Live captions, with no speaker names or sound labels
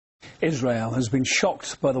Israel has been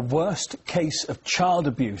shocked by the worst case of child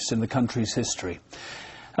abuse in the country's history.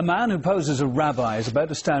 A man who poses as a rabbi is about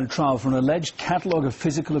to stand trial for an alleged catalogue of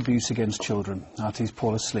physical abuse against children. RT's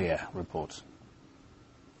Paula Sleer reports.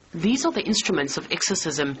 These are the instruments of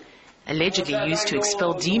exorcism, allegedly used to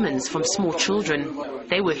expel demons from small children.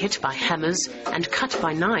 They were hit by hammers and cut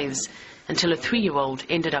by knives until a 3-year-old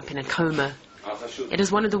ended up in a coma. It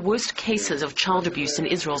is one of the worst cases of child abuse in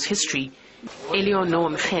Israel's history.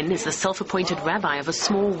 Elior Chen is the self-appointed rabbi of a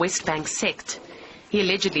small West Bank sect. He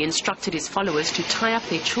allegedly instructed his followers to tie up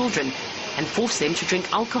their children and force them to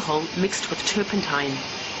drink alcohol mixed with turpentine.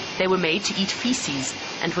 They were made to eat feces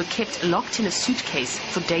and were kept locked in a suitcase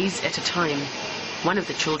for days at a time. One of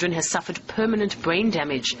the children has suffered permanent brain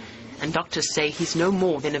damage, and doctors say he's no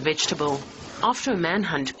more than a vegetable. After a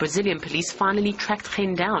manhunt, Brazilian police finally tracked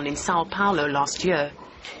Chen down in Sao Paulo last year.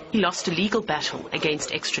 He lost a legal battle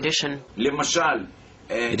against extradition.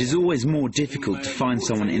 It is always more difficult to find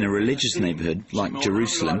someone in a religious neighbourhood like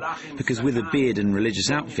Jerusalem, because with a beard and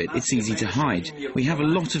religious outfit it's easy to hide. We have a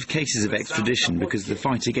lot of cases of extradition because the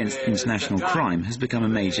fight against international crime has become a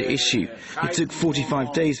major issue. It took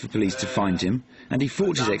 45 days for police to find him, and he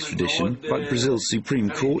fought his extradition, but Brazil's Supreme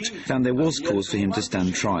Court found there was cause for him to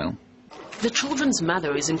stand trial. The children's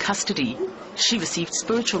mother is in custody. She received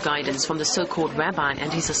spiritual guidance from the so-called rabbi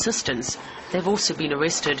and his assistants. They've also been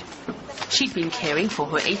arrested. She'd been caring for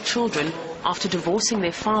her 8 children after divorcing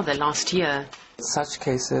their father last year. Such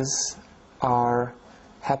cases are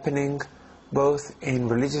happening both in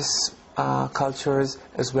religious cultures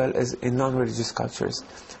as well as in non-religious cultures.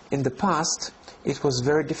 In the past, it was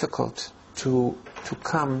very difficult to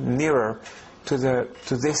come nearer to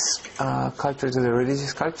this culture, to the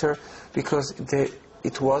religious culture, because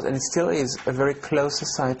it was and it still is a very closed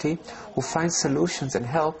society who finds solutions and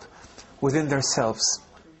help within themselves.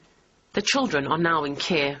 The children are now in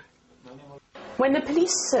care. When the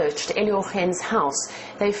police searched Elior Chen's house,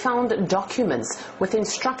 they found documents with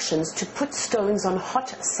instructions to put stones on hot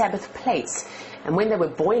Sabbath plates, and when they were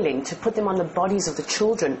boiling, to put them on the bodies of the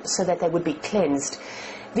children so that they would be cleansed.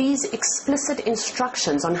 These explicit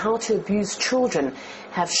instructions on how to abuse children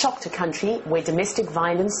have shocked a country where domestic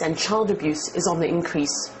violence and child abuse is on the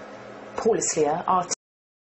increase. Paula Sleer, RT.